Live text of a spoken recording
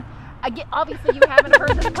Obviously you haven't heard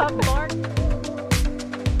this pup bark.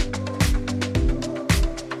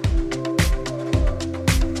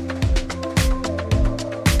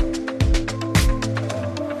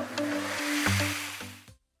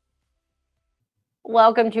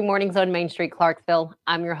 Welcome to Mornings on Main Street Clarksville.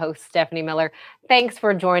 I'm your host, Stephanie Miller. Thanks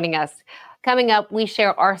for joining us. Coming up, we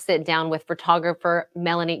share our sit down with photographer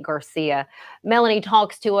Melanie Garcia. Melanie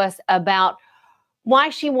talks to us about why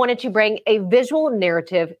she wanted to bring a visual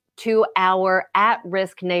narrative to our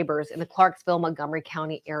at-risk neighbors in the Clarksville, Montgomery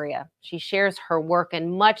County area. She shares her work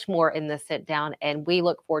and much more in this sit down, and we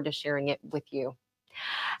look forward to sharing it with you.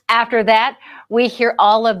 After that, we hear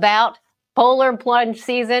all about polar plunge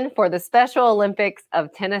season for the Special Olympics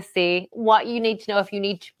of Tennessee. What you need to know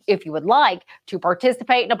if you would like to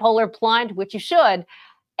participate in a polar plunge, which you should,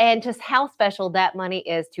 and just how special that money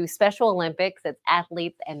is to Special Olympics, its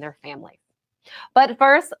athletes, and their families. But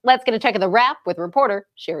first, let's get a check of the wrap with reporter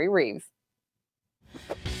Cheri Reeves.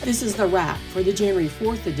 This is the wrap for the January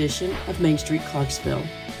 4th edition of Main Street Clarksville.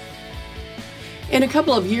 In a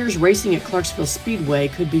couple of years, racing at Clarksville Speedway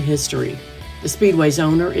could be history. The Speedway's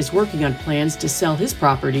owner is working on plans to sell his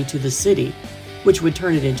property to the city, which would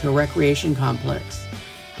turn it into a recreation complex.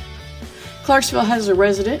 Clarksville has a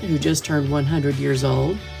resident who just turned 100 years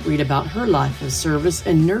old. Read about her life of service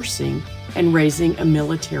and nursing and raising a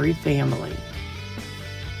military family.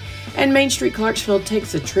 And Main Street Clarksville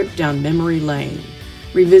takes a trip down memory lane,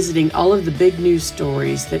 revisiting all of the big news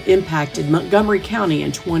stories that impacted Montgomery County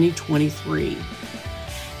in 2023.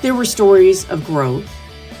 There were stories of growth,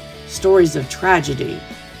 stories of tragedy,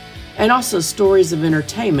 and also stories of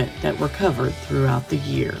entertainment that were covered throughout the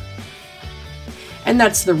year. And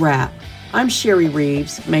that's the wrap. I'm Cheri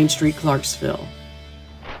Reeves, Main Street Clarksville.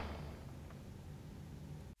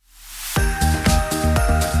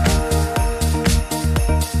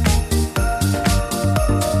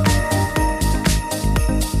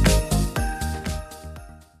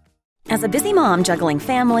 As a busy mom juggling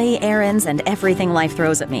family, errands, and everything life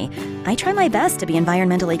throws at me, I try my best to be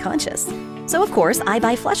environmentally conscious. So of course, I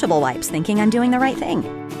buy flushable wipes thinking I'm doing the right thing.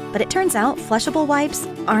 But it turns out flushable wipes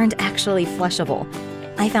aren't actually flushable.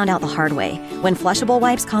 I found out the hard way when flushable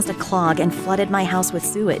wipes caused a clog and flooded my house with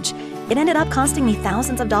sewage. It ended up costing me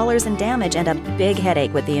thousands of dollars in damage and a big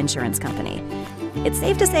headache with the insurance company. It's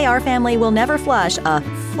safe to say our family will never flush a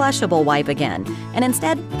flushable wipe again, and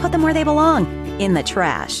instead put them where they belong, in the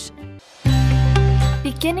trash.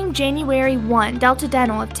 Beginning January 1, Delta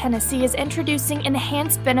Dental of Tennessee is introducing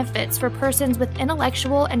enhanced benefits for persons with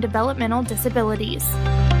intellectual and developmental disabilities.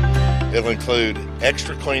 It'll include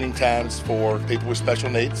extra cleaning times for people with special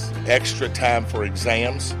needs, extra time for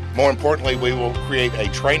exams. More importantly, we will create a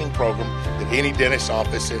training program that any dentist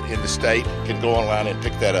office in the state can go online and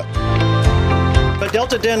pick that up. At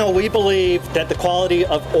Delta Dental, we believe that the quality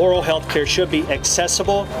of oral health care should be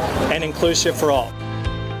accessible and inclusive for all.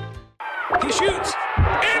 He shoots,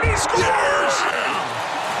 and he scores!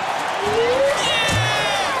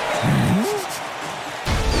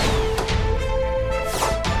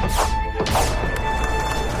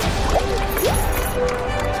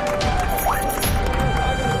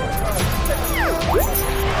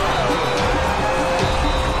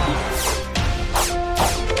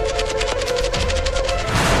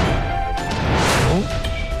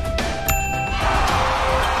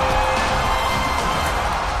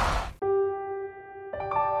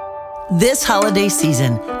 This holiday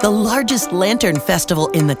season, the largest lantern festival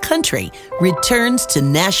in the country returns to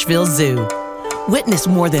Nashville Zoo. Witness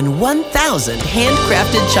more than 1,000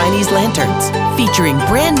 handcrafted Chinese lanterns featuring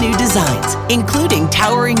brand new designs, including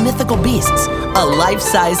towering mythical beasts, a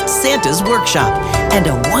life-sized Santa's workshop, and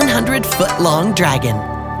a 100-foot-long dragon.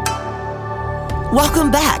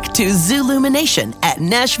 Welcome back to Zoolumination at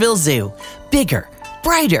Nashville Zoo. Bigger,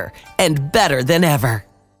 brighter, and better than ever.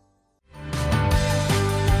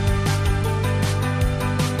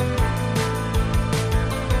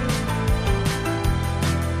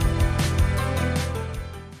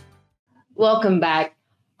 Welcome back.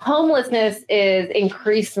 Homelessness is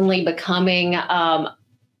increasingly becoming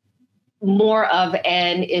more of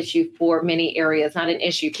an issue for many areas, not an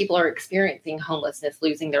issue. People are experiencing homelessness,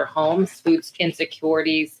 losing their homes, food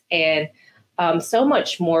insecurities, and so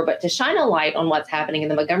much more. But to shine a light on what's happening in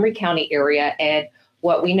the Montgomery County area and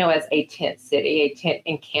what we know as a tent city, a tent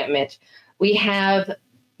encampment, we have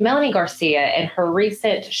Melanie Garcia and her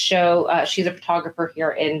recent show. She's a photographer here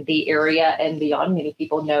in the area and beyond. Many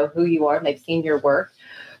people know who you are and they've seen your work.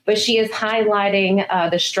 But she is highlighting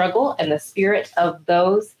the struggle and the spirit of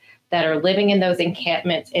those that are living in those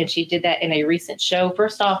encampments. And she did that in a recent show.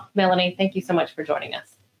 First off, Melanie, thank you so much for joining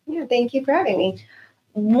us. Yeah, thank you for having me.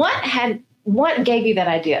 What had what gave you that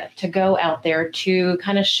idea to go out there to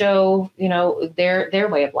kind of show, their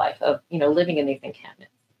way of life of, living in these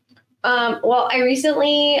encampments? Well, I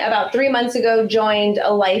recently, about 3 months ago, joined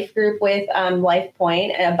a life group with Life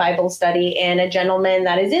Point, a Bible study, and a gentleman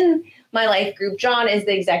that is in my life group, John, is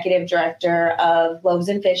the executive director of Loaves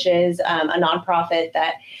and Fishes, a nonprofit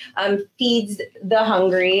that feeds the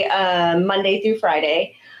hungry Monday through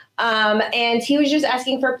Friday. And he was just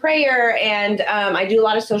asking for prayer. And I do a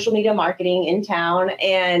lot of social media marketing in town.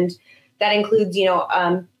 And that includes,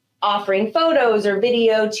 offering photos or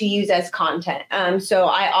video to use as content. So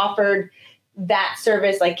I offered that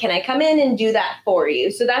service, like, can I come in and do that for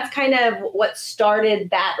you? So that's kind of what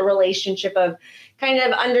started that relationship of kind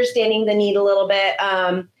of understanding the need a little bit.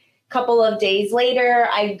 Couple of days later,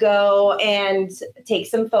 I go and take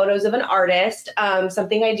some photos of an artist,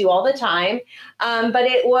 something I do all the time. But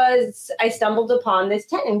I stumbled upon this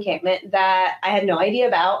tent encampment that I had no idea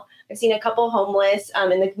about. I've seen a couple homeless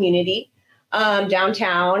in the community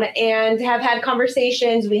downtown and have had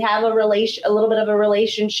conversations. We have a little bit of a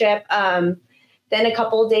relationship. Then a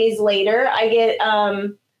couple of days later, I get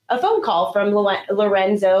a phone call from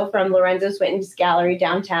Lorenzo Swinton Gallery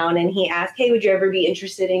downtown. And he asked, hey, would you ever be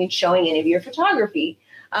interested in showing any of your photography?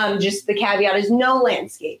 Just the caveat is no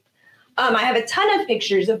landscape. I have a ton of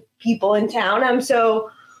pictures of people in town.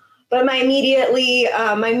 But my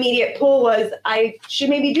immediate pull was I should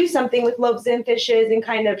maybe do something with Loaves and Fishes and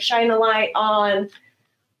kind of shine a light on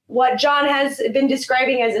what John has been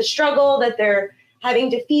describing as a struggle, that they're having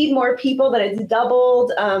to feed more people, that it's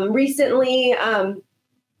doubled recently.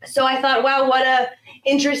 So I thought, wow, what a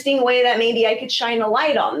interesting way that maybe I could shine a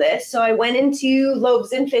light on this. So I went into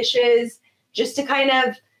Loaves and Fishes just to kind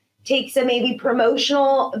of take some maybe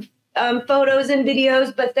promotional photos and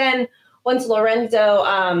videos. But then once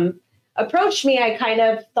Lorenzo approached me, I kind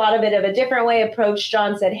of thought of it of a different way, approached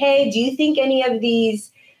John, said, hey, do you think any of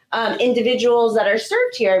these individuals that are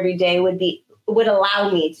served here every day would allow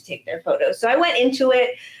me to take their photos? So I went into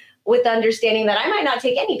it with the understanding that I might not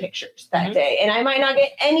take any pictures that day, and I might not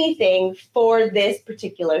get anything for this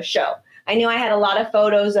particular show. I knew I had a lot of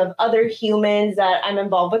photos of other humans that I'm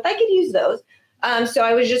involved with. I could use those. So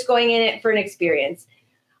I was just going in it for an experience.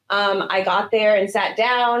 I got there and sat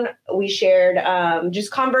down. We shared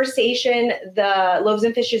just conversation. The Loaves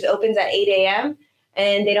and Fishes opens at 8 a.m.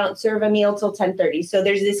 and they don't serve a meal till 10:30. So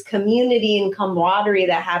there's this community and camaraderie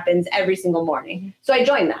that happens every single morning. So I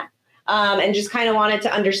joined that and just kind of wanted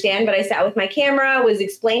to understand. But I sat with my camera, was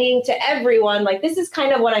explaining to everyone, like, this is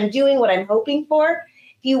kind of what I'm doing, what I'm hoping for.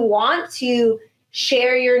 If you want to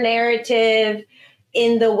share your narrative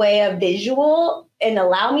in the way of visual and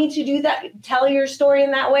allow me to do that, tell your story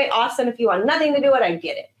in that way, awesome. If you want nothing to do it, I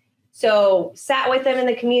get it. So sat with them in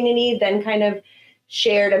the community, then kind of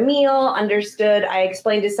shared a meal, understood. I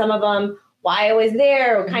explained to some of them why I was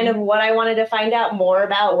there, or kind of what I wanted to find out more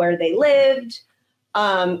about, where they lived,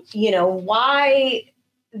 why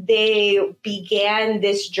they began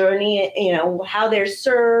this journey, how they're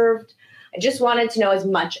served. I just wanted to know as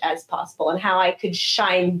much as possible and how I could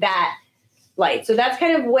shine that light. So that's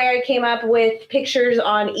kind of where I came up with pictures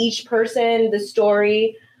on each person, the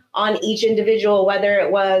story on each individual, whether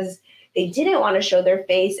it was they didn't want to show their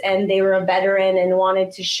face and they were a veteran and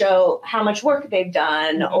wanted to show how much work they've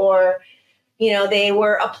done, or, they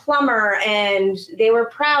were a plumber and they were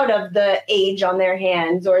proud of the age on their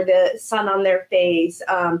hands or the sun on their face.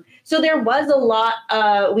 So there was a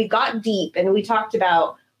lot, we got deep and we talked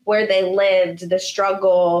about where they lived, the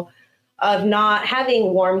struggle of not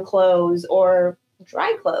having warm clothes or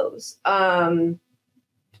dry clothes, but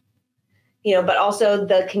also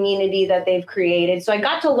the community that they've created. So I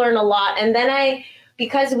got to learn a lot. And then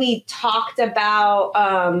because we talked about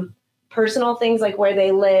personal things like where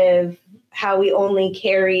they live, how we only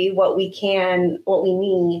carry what we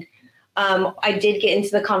need. I did get into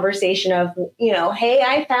the conversation of, hey,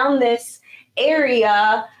 I found this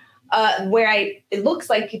area where it looks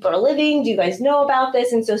like people are living. Do you guys know about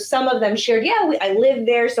this? And so some of them shared, I live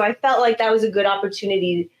there. So I felt like that was a good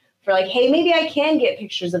opportunity for like, hey, maybe I can get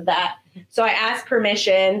pictures of that. So I asked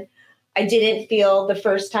permission. I didn't feel the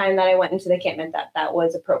first time that I went into the encampment that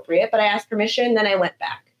was appropriate, but I asked permission, then I went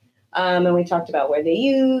back. And we talked about where they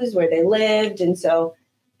used, where they lived. And so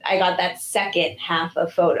I got that second half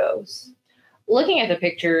of photos. Looking at the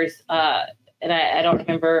pictures, and I don't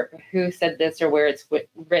remember who said this or where it's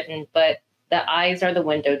written, but the eyes are the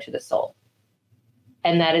window to the soul.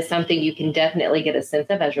 And that is something you can definitely get a sense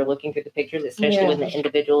of as you're looking through the pictures, especially when the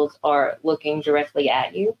individuals are looking directly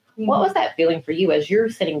at you. Mm-hmm. What was that feeling for you as you're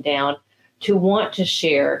sitting down to want to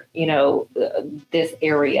share, this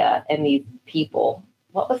area and these people?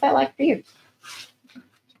 What was that like for you?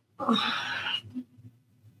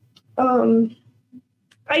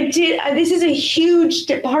 This is a huge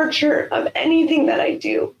departure of anything that I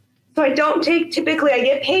do. So I don't typically I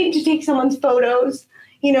get paid to take someone's photos.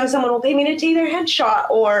 Someone will pay me to take their headshot,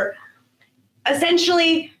 or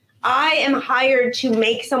essentially I am hired to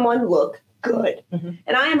make someone look good. Mm-hmm.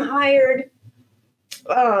 And I am hired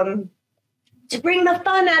to bring the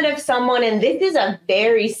fun out of someone. And this is a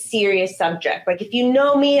very serious subject. Like, if you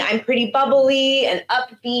know me, I'm pretty bubbly and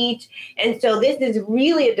upbeat. And so this is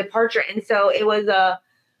really a departure. And so it was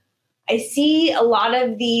I see a lot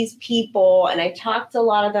of these people and I talk to a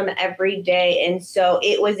lot of them every day. And so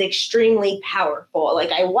it was extremely powerful.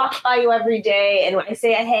 Like, I walk by you every day and I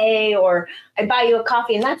say a hey, or I buy you a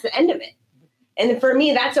coffee, and that's the end of it. And for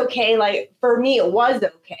me, that's okay. Like, for me, it was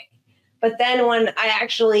okay. But then when I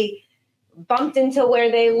actually bumped into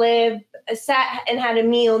where they live, sat and had a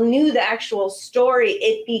meal, knew the actual story,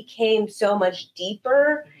 it became so much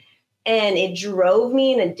deeper and it drove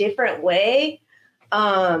me in a different way.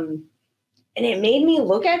 And it made me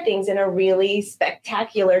look at things in a really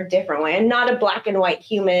spectacular, different way. I'm not a black and white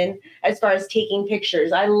human as far as taking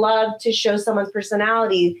pictures. I love to show someone's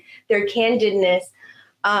personality, their candidness.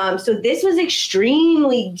 So this was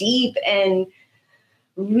extremely deep and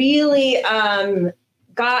really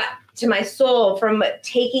got to my soul. From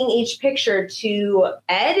taking each picture to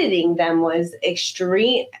editing them was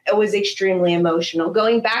extreme. It was extremely emotional.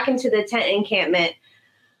 Going back into the tent encampment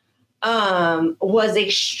was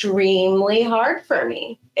extremely hard for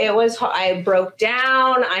me. I broke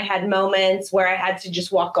down. I had moments where I had to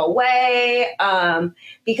just walk away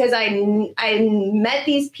because I met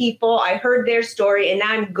these people. I heard their story, and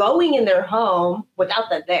now I'm going in their home without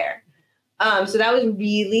them there. So that was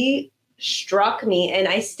really struck me, and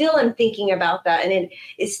I still am thinking about that, and it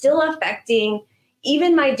is still affecting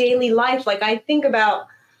even my daily life. Like, I think about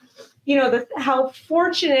how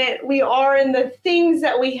fortunate we are in the things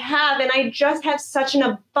that we have. And I just have such an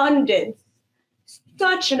abundance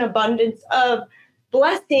of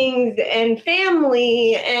blessings and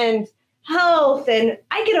family and health. And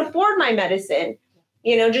I can afford my medicine,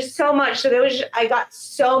 just so much. So I got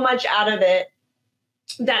so much out of it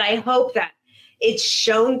that I hope that it's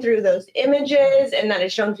shown through those images and that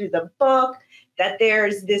it's shown through the book, that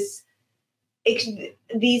there's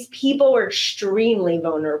these people were extremely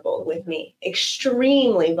vulnerable with me,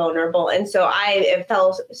 extremely vulnerable. And so I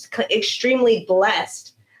felt extremely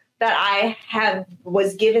blessed that I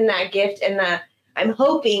was given that gift, and that I'm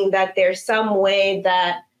hoping that there's some way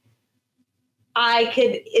that I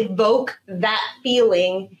could evoke that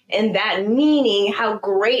feeling and that meaning, how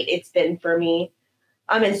great it's been for me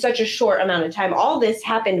in such a short amount of time. All this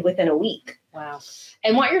happened within a week. Wow.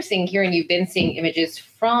 And what you're seeing here, and you've been seeing images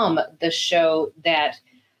from the show that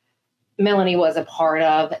Melanie was a part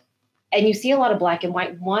of, and you see a lot of black and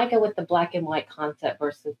white. Why go with the black and white concept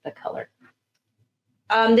versus the color?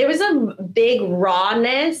 There was a big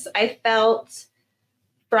rawness I felt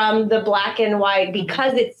from the black and white,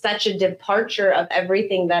 because it's such a departure of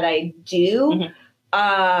everything that I do.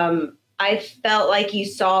 Mm-hmm. I felt like you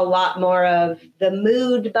saw a lot more of the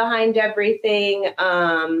mood behind everything.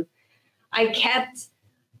 I kept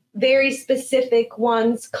very specific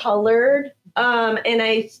ones colored, and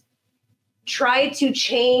I tried to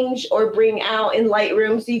change or bring out in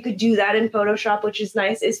Lightroom, so you could do that in Photoshop, which is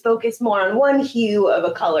nice, is focus more on one hue of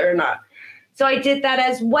a color, so I did that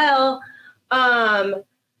as well. The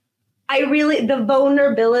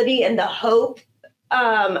vulnerability and the hope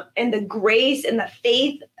and the grace and the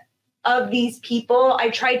faith of these people, I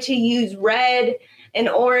tried to use red and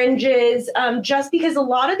oranges, just because a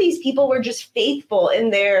lot of these people were just faithful in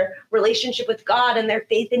their relationship with God and their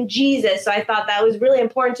faith in Jesus. So I thought that was really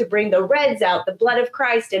important to bring the reds out, the blood of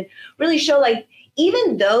Christ, and really show, like,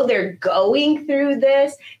 even though they're going through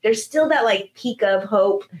this, there's still that like peak of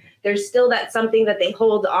hope. There's still that something that they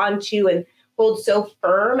hold on to and hold so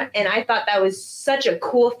firm. And I thought that was such a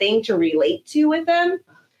cool thing to relate to with them.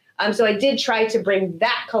 So I did try to bring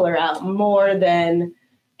that color out more than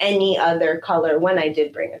any other color when I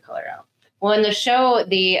did bring a color out. Well, in the show,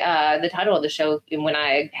 the title of the show, when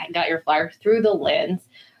I got your flyer, Through the Lens,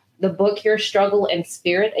 the book, Your Struggle and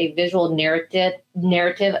Spirit, a visual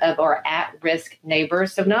narrative of our at-risk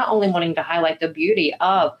neighbors. So not only wanting to highlight the beauty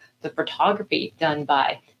of the photography done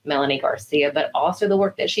by Melanie Garcia, but also the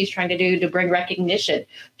work that she's trying to do to bring recognition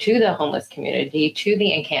to the homeless community, to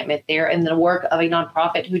the encampment there, and the work of a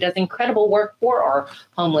nonprofit who does incredible work for our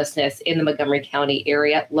homelessness in the Montgomery County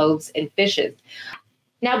area, Loaves and Fishes.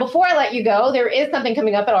 Now, before I let you go, there is something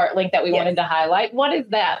coming up at ArtLink that we wanted to highlight. What is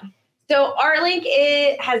that? So ArtLink,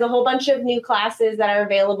 it has a whole bunch of new classes that are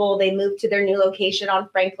available. They moved to their new location on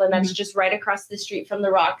Franklin. That's just right across the street from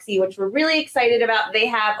the Roxy, which we're really excited about. They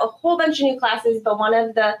have a whole bunch of new classes, but one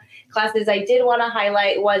of the classes I did want to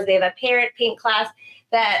highlight was they have a parent paint class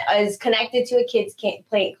that is connected to a kids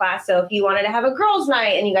paint class. So if you wanted to have a girls'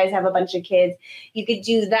 night and you guys have a bunch of kids, you could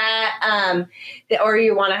do that. Or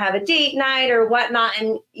you want to have a date night or whatnot,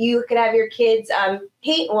 and you could have your kids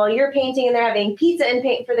paint while you're painting, and they're having pizza and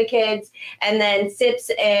paint for the kids, and then sips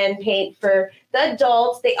and paint for the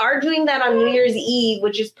adults. They are doing that on New Year's Eve,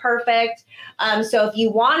 which is perfect. So if you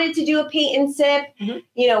wanted to do a paint and sip,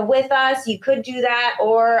 with us, you could do that,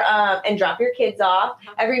 or and drop your kids off.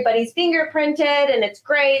 Everybody's fingerprinted, and it's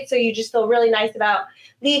great. So you just feel really nice about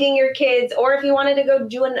leaving your kids, or if you wanted to go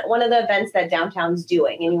do one of the events that downtown's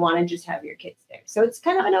doing, and you want to just have your kids there. So it's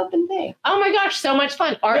kind of an open thing. Oh my gosh, so much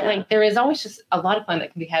fun. ArtLink, there is always just a lot of fun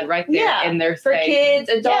that can be had right there in their for space. kids,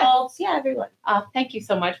 adults, everyone. Thank you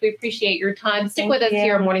so much. We appreciate your time. Stick with us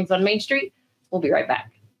here on Mornings on Main Street. We'll be right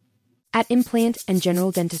back. At Implant and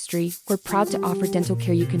General Dentistry, we're proud to offer dental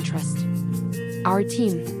care you can trust. Our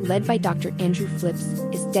team, led by Dr. Andrew Flips,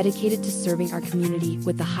 is dedicated to serving our community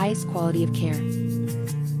with the highest quality of care.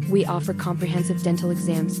 We offer comprehensive dental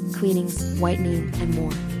exams, cleanings, whitening, and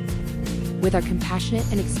more. With our compassionate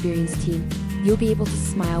and experienced team, you'll be able to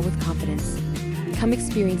smile with confidence. Come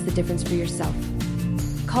experience the difference for yourself.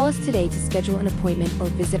 Call us today to schedule an appointment or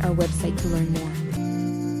visit our website to learn more.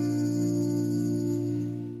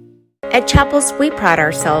 At Chapels, we pride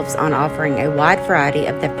ourselves on offering a wide variety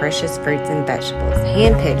of the freshest fruits and vegetables,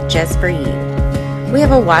 handpicked just for you. We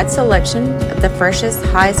have a wide selection of the freshest,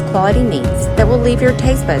 highest quality meats that will leave your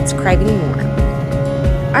taste buds craving more.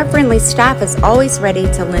 Our friendly staff is always ready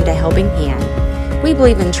to lend a helping hand. We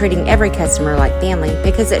believe in treating every customer like family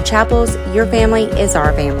because at Chapels, your family is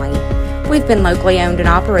our family. We've been locally owned and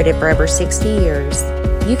operated for over 60 years.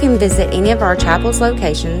 You can visit any of our Chapels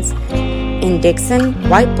locations in Dixon,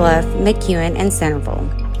 White Bluff, McEwen, and Centerville.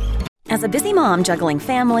 As a busy mom juggling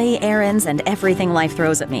family, errands, and everything life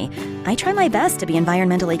throws at me, I try my best to be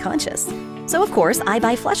environmentally conscious. So of course, I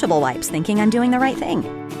buy flushable wipes thinking I'm doing the right thing.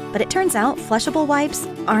 But it turns out flushable wipes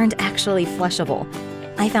aren't actually flushable.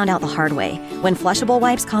 I found out the hard way. When flushable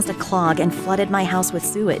wipes caused a clog and flooded my house with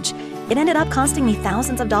sewage, it ended up costing me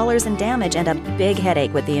thousands of dollars in damage and a big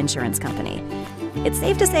headache with the insurance company. It's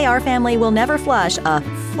safe to say our family will never flush a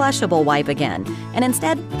flushable wipe again, and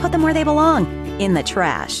instead put them where they belong, in the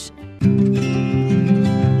trash.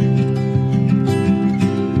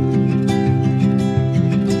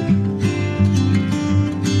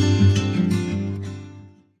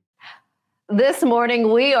 This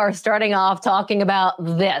morning, we are starting off talking about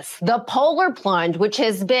the polar plunge, which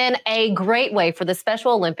has been a great way for the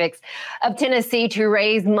Special Olympics of Tennessee to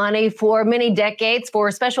raise money for many decades,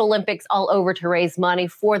 for Special Olympics all over to raise money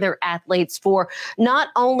for their athletes for not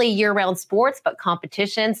only year-round sports, but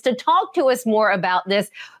competitions. To talk to us more about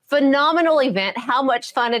this phenomenal event, how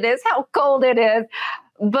much fun it is, how cold it is,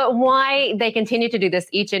 but why they continue to do this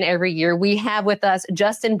each and every year. We have with us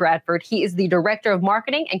Justin Bradford. He is the Director of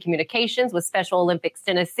Marketing and Communications with Special Olympics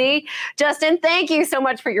Tennessee. Justin, thank you so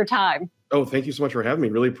much for your time. Oh, thank you so much for having me.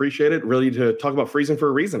 Really appreciate it. Really to talk about freezing for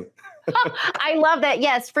a reason. I love that.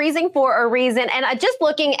 Yes, freezing for a reason. And just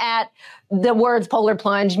looking at the words polar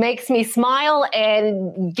plunge makes me smile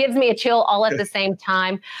and gives me a chill all at the same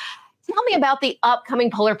time. Tell me about the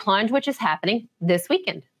upcoming polar plunge, which is happening this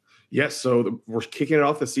weekend. Yes, so we're kicking it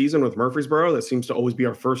off the season with Murfreesboro. That seems to always be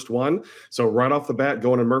our first one. So right off the bat,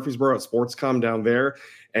 going to Murfreesboro at Sportscom down there,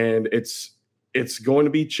 and it's going to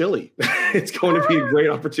be chilly. It's going to be a great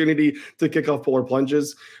opportunity to kick off polar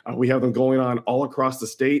plunges. We have them going on all across the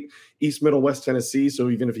state, East, Middle, West Tennessee. So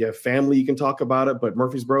even if you have family, you can talk about it. But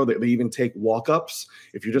Murfreesboro, they even take walk-ups.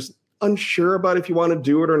 If you're just unsure about if you want to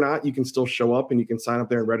do it or not, you can still show up and you can sign up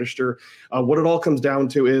there and register. What it all comes down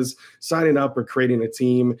to is signing up or creating a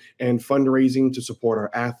team and fundraising to support our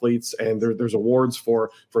athletes. And there's awards for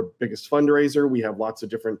biggest fundraiser. We have lots of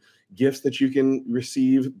different gifts that you can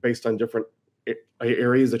receive based on different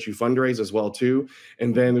areas that you fundraise as well too.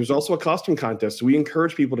 And then there's also a costume contest. So we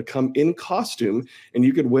encourage people to come in costume, and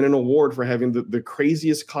you could win an award for having the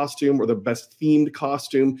craziest costume or the best themed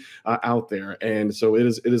costume out there. And so it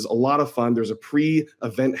is a lot of fun. There's a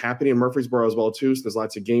pre-event happening in Murfreesboro as well too. So there's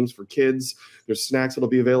lots of games for kids. There's snacks that'll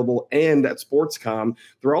be available. And at Sportscom,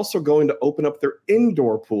 they're also going to open up their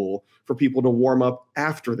indoor pool for people to warm up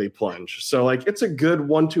after they plunge. So it's a good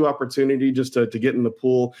 1-2 opportunity just to get in the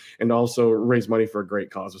pool and also raise money for a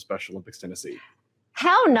great cause with Special Olympics Tennessee.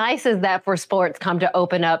 How nice is that for sports come to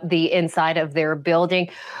open up the inside of their building?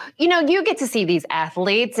 You know, you get to see these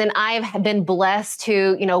athletes, and I've been blessed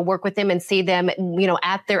to, work with them and see them,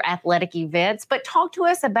 at their athletic events. But talk to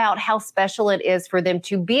us about how special it is for them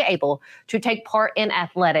to be able to take part in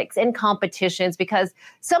athletics, in competitions, because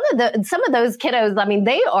some of those kiddos, I mean,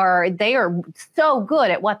 they are so good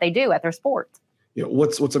at what they do at their sports.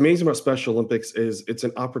 What's amazing about Special Olympics is it's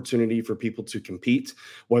an opportunity for people to compete,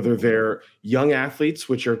 whether they're young athletes,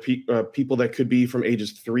 which are people that could be from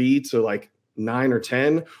ages 3 to like 9 or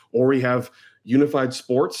 10, or we have unified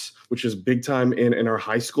sports, which is big time in our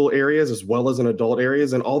high school areas as well as in adult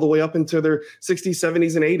areas, and all the way up into their 60s,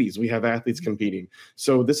 70s, and 80s, we have athletes competing.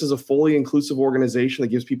 So this is a fully inclusive organization that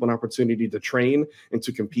gives people an opportunity to train and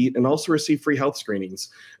to compete and also receive free health screenings.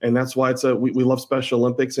 And that's why we love Special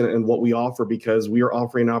Olympics and what we offer, because we are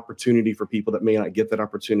offering an opportunity for people that may not get that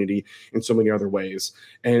opportunity in so many other ways.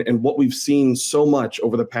 And what we've seen so much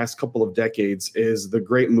over the past couple of decades is the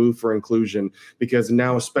great move for inclusion, because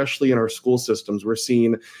now, especially in our school systems, we're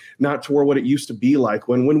seeing not to where what it used to be like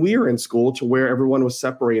when we were in school, to where everyone was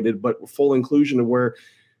separated, but full inclusion, of where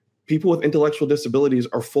people with intellectual disabilities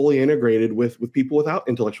are fully integrated with people without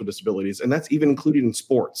intellectual disabilities. And that's even included in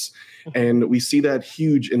sports. And we see that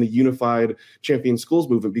huge in the Unified Champion Schools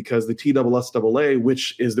movement, because the TSSAA,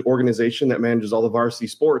 which is the organization that manages all the varsity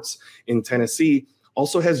sports in Tennessee,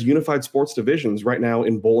 also has unified sports divisions right now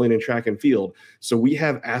in bowling and track and field. So we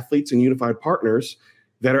have athletes and unified partners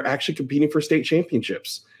that are actually competing for state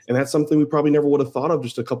championships. And that's something we probably never would have thought of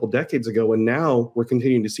just a couple decades ago. And now we're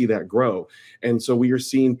continuing to see that grow. And so we are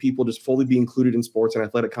seeing people just fully be included in sports and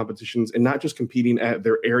athletic competitions, and not just competing at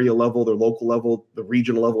their area level, their local level, the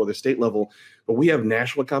regional level, or the state level, but we have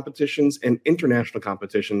national competitions and international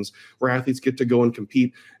competitions where athletes get to go and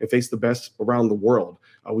compete and face the best around the world.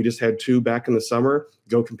 We just had 2 back in the summer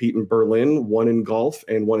go compete in Berlin, 1 in golf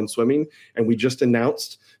and 1 in swimming. And we just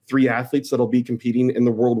announced 3 athletes that'll be competing in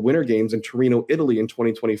the World Winter Games in Torino, Italy in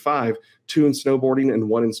 2025, 2 in snowboarding and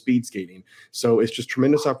 1 in speed skating. So it's just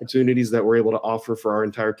tremendous opportunities that we're able to offer for our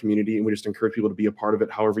entire community. And we just encourage people to be a part of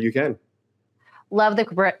it however you can. Love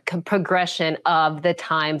the progression of the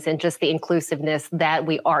times and just the inclusiveness that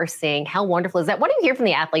we are seeing. How wonderful is that? What do you hear from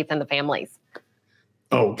the athletes and the families?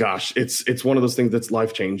 Oh gosh, it's one of those things that's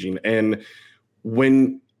life-changing. And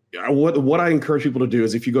what I encourage people to do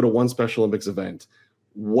is, if you go to one Special Olympics event,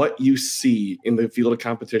 what you see in the field of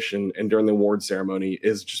competition and during the award ceremony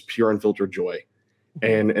is just pure unfiltered joy.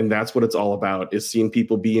 And that's what it's all about, is seeing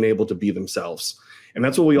people being able to be themselves. And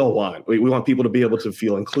that's what we all want. We want people to be able to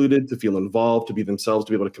feel included, to feel involved, to be themselves,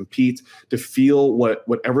 to be able to compete, to feel what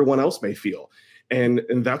everyone else may feel. And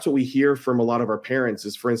that's what we hear from a lot of our parents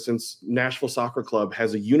is, for instance, Nashville Soccer Club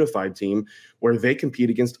has a unified team where they compete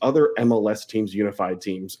against other MLS teams, unified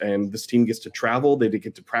teams. And this team gets to travel. They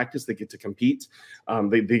get to practice. They get to compete.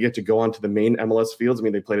 They get to go onto the main MLS fields. I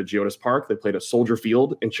mean, they played at Geodis Park. They played at Soldier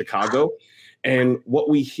Field in Chicago. And what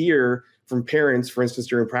we hear from parents, for instance,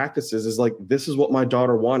 during practices is like, this is what my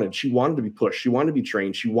daughter wanted. She wanted to be pushed. She wanted to be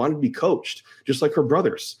trained. She wanted to be coached, just like her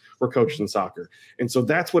brothers were coached in soccer. And so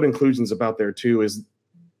that's what inclusion is about there too, is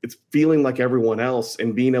it's feeling like everyone else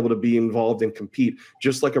and being able to be involved and compete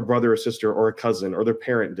just like a brother or sister or a cousin or their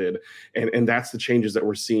parent did. And that's the changes that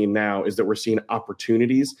we're seeing now, is that we're seeing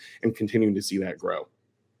opportunities and continuing to see that grow.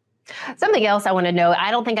 Something else I want to know,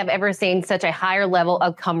 I don't think I've ever seen such a higher level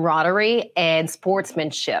of camaraderie and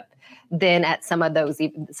sportsmanship than at some of those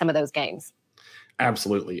games.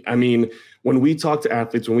 Absolutely. I mean, when we talk to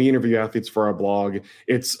athletes, when we interview athletes for our blog,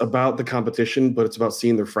 it's about the competition, but it's about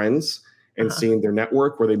seeing their friends and seeing their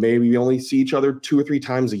network, where they maybe only see each other 2 or 3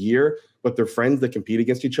 times a year, but they're friends that compete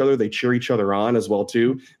against each other. They cheer each other on as well,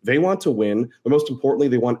 too. They want to win, but most importantly,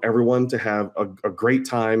 they want everyone to have a great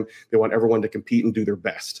time. They want everyone to compete and do their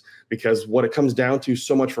best, because what it comes down to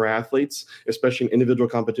so much for athletes, especially in individual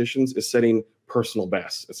competitions, is setting personal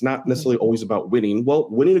bests. It's not necessarily always about winning. Well,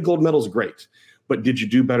 winning a gold medal is great, but did you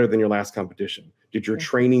do better than your last competition? Did your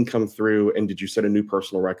training come through, and did you set a new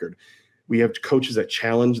personal record? We have coaches that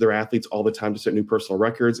challenge their athletes all the time to set new personal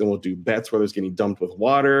records, and we'll do bets, whether it's getting dumped with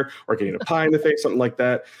water or getting a pie in the face, something like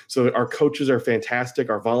that. So our coaches are fantastic.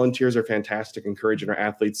 Our volunteers are fantastic, encouraging our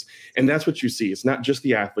athletes. And that's what you see. It's not just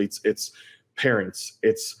the athletes. It's parents,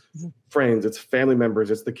 it's friends, it's family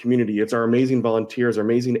members, it's the community, it's our amazing volunteers, our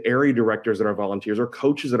amazing area directors that are volunteers, our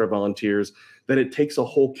coaches that are volunteers, that it takes a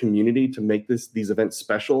whole community to make these events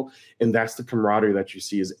special. And that's the camaraderie that you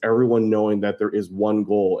see, is everyone knowing that there is one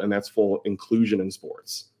goal, and that's full inclusion in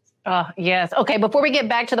sports. Yes. Okay. Before we get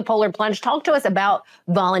back to the polar plunge, talk to us about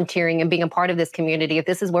volunteering and being a part of this community. If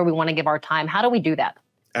this is where we want to give our time, how do we do that?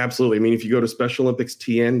 Absolutely. I mean, if you go to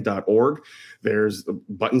SpecialOlympicsTN.org, there's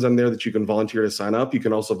buttons on there that you can volunteer to sign up. You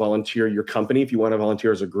can also volunteer your company if you want to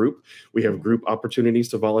volunteer as a group. We have group opportunities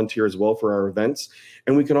to volunteer as well for our events.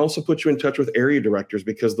 And we can also put you in touch with area directors,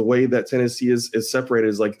 because the way that Tennessee is separated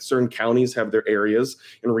is like certain counties have their areas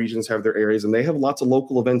and regions have their areas, and they have lots of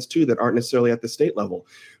local events too that aren't necessarily at the state level.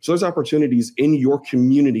 So there's opportunities in your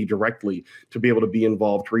community directly to be able to be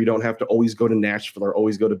involved, where you don't have to always go to Nashville or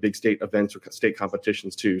always go to big state events or state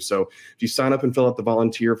competitions too. So if you sign up and fill out the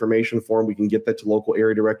volunteer information form, we can get that to local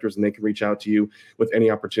area directors and they can reach out to you with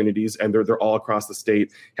any opportunities. And they're all across the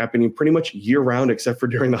state, happening pretty much year round, except for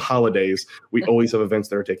during the holidays. We always have events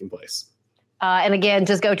that are taking place. And again,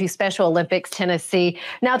 just go to Special Olympics Tennessee.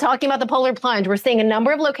 Now, talking about the polar plunge, we're seeing a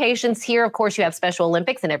number of locations here. Of course, you have Special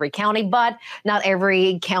Olympics in every county, but not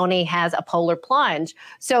every county has a polar plunge.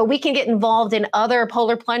 So we can get involved in other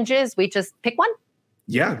polar plunges. We just pick one.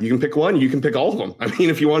 Yeah, you can pick one. You can pick all of them. I mean,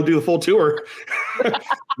 if you want to do the full tour,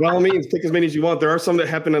 by all means, pick as many as you want. There are some that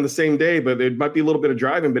happen on the same day, but it might be a little bit of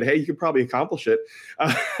driving. But hey, you could probably accomplish it.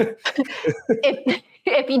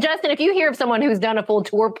 If you hear of someone who's done a full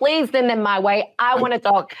tour, please send them my way. I want to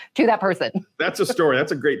talk to that person. That's a story.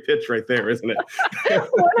 That's a great pitch right there, isn't it?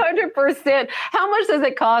 100%. How much does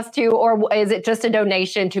it cost to, or is it just a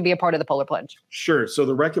donation to be a part of the polar plunge? Sure. So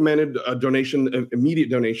the recommended immediate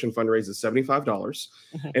donation fundraise is $75.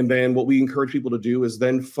 Mm-hmm. And then what we encourage people to do is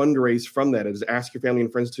then fundraise from that, is ask your family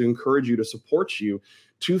and friends to encourage you to support you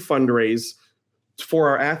to fundraise for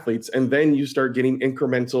our athletes. And then you start getting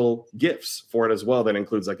incremental gifts for it as well. That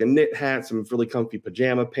includes like a knit hat, some really comfy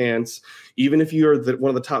pajama pants. Even if you're one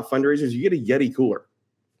of the top fundraisers, you get a Yeti cooler.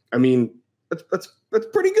 I mean, that's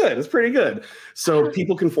pretty good. It's pretty good. So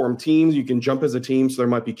people can form teams. You can jump as a team. So there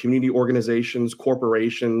might be community organizations,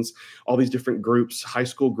 corporations, all these different groups, high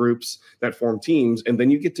school groups that form teams. And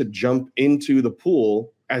then you get to jump into the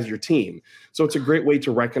pool as your team. So it's a great way to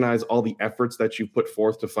recognize all the efforts that you put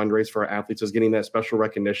forth to fundraise for our athletes, is getting that special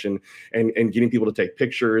recognition and getting people to take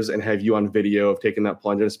pictures and have you on video of taking that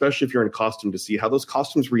plunge. And especially if you're in costume, to see how those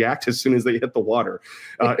costumes react as soon as they hit the water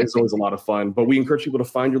is always a lot of fun. But we encourage people to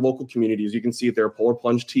find your local communities. You can see it there,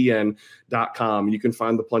 polarplungetn.com. You can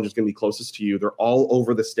find the plunge that's going to be closest to you. They're all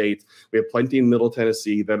over the state. We have plenty in Middle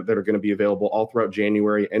Tennessee that are going to be available all throughout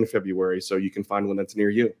January and February. So you can find one that's near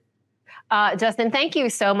you. Justin, thank you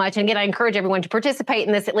so much. And again, I encourage everyone to participate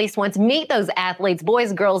in this at least once. Meet those athletes,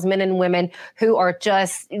 boys, girls, men, and women who are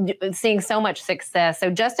just seeing so much success. So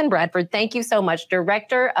Justin Bradford, thank you so much.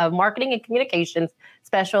 Director of Marketing and Communications,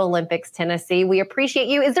 Special Olympics Tennessee. We appreciate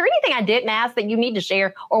you. Is there anything I didn't ask that you need to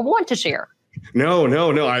share or want to share? No.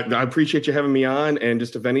 I appreciate you having me on. And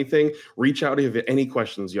just, if anything, reach out if you have any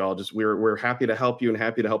questions, y'all. Just we're happy to help you and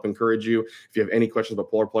happy to help encourage you if you have any questions about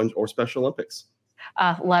Polar Plunge or Special Olympics.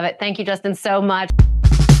 Love it. Thank you, Justin, so much.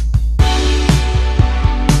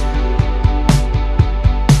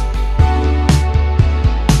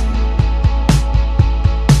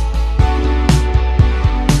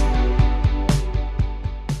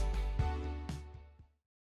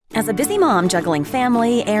 As a busy mom juggling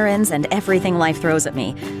family, errands, and everything life throws at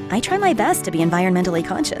me, I try my best to be environmentally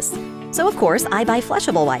conscious. So, of course, I buy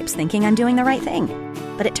flushable wipes thinking I'm doing the right thing.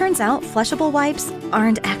 But it turns out flushable wipes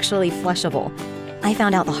aren't actually flushable. I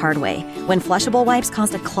found out the hard way. When flushable wipes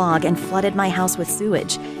caused a clog and flooded my house with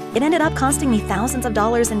sewage, it ended up costing me thousands of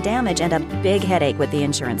dollars in damage and a big headache with the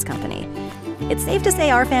insurance company. It's safe to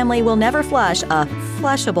say our family will never flush a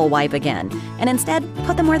flushable wipe again, and instead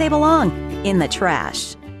put them where they belong, in the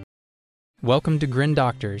trash. Welcome to Grin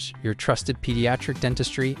Doctors, your trusted pediatric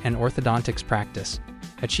dentistry and orthodontics practice.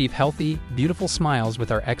 Achieve healthy, beautiful smiles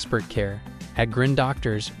with our expert care. At Grin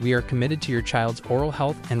Doctors, we are committed to your child's oral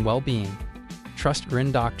health and well-being. Trust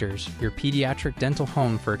Grin Doctors, your pediatric dental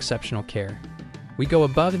home for exceptional care. We go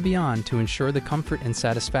above and beyond to ensure the comfort and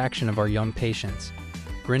satisfaction of our young patients.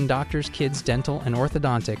 Grin Doctors Kids Dental and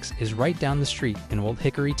Orthodontics is right down the street in Old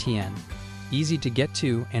Hickory, TN. Easy to get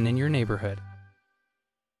to and in your neighborhood.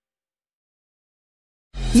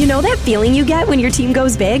 You know that feeling you get when your team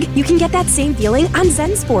goes big? You can get that same feeling on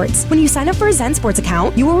Zen Sports. When you sign up for a Zen Sports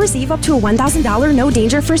account, you will receive up to a $1,000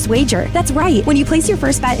 no-danger first wager. That's right. When you place your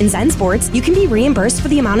first bet in Zen Sports, you can be reimbursed for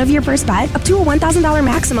the amount of your first bet up to a $1,000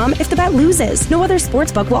 maximum if the bet loses. No other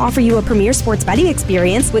sportsbook will offer you a premier sports betting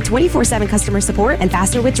experience with 24/7 customer support and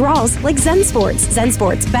faster withdrawals like Zen Sports. Zen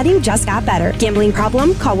Sports. Betting just got better. Gambling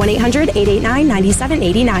problem? Call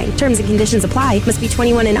 1-800-889-9789. Terms and conditions apply. Must be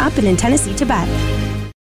 21 and up and in Tennessee to bet.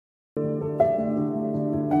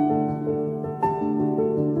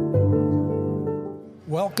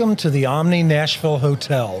 Welcome to the Omni Nashville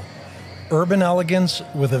Hotel. Urban elegance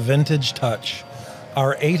with a vintage touch.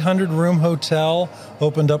 Our 800-room hotel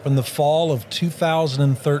opened up in the fall of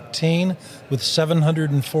 2013 with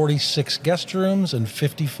 746 guest rooms and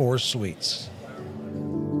 54 suites.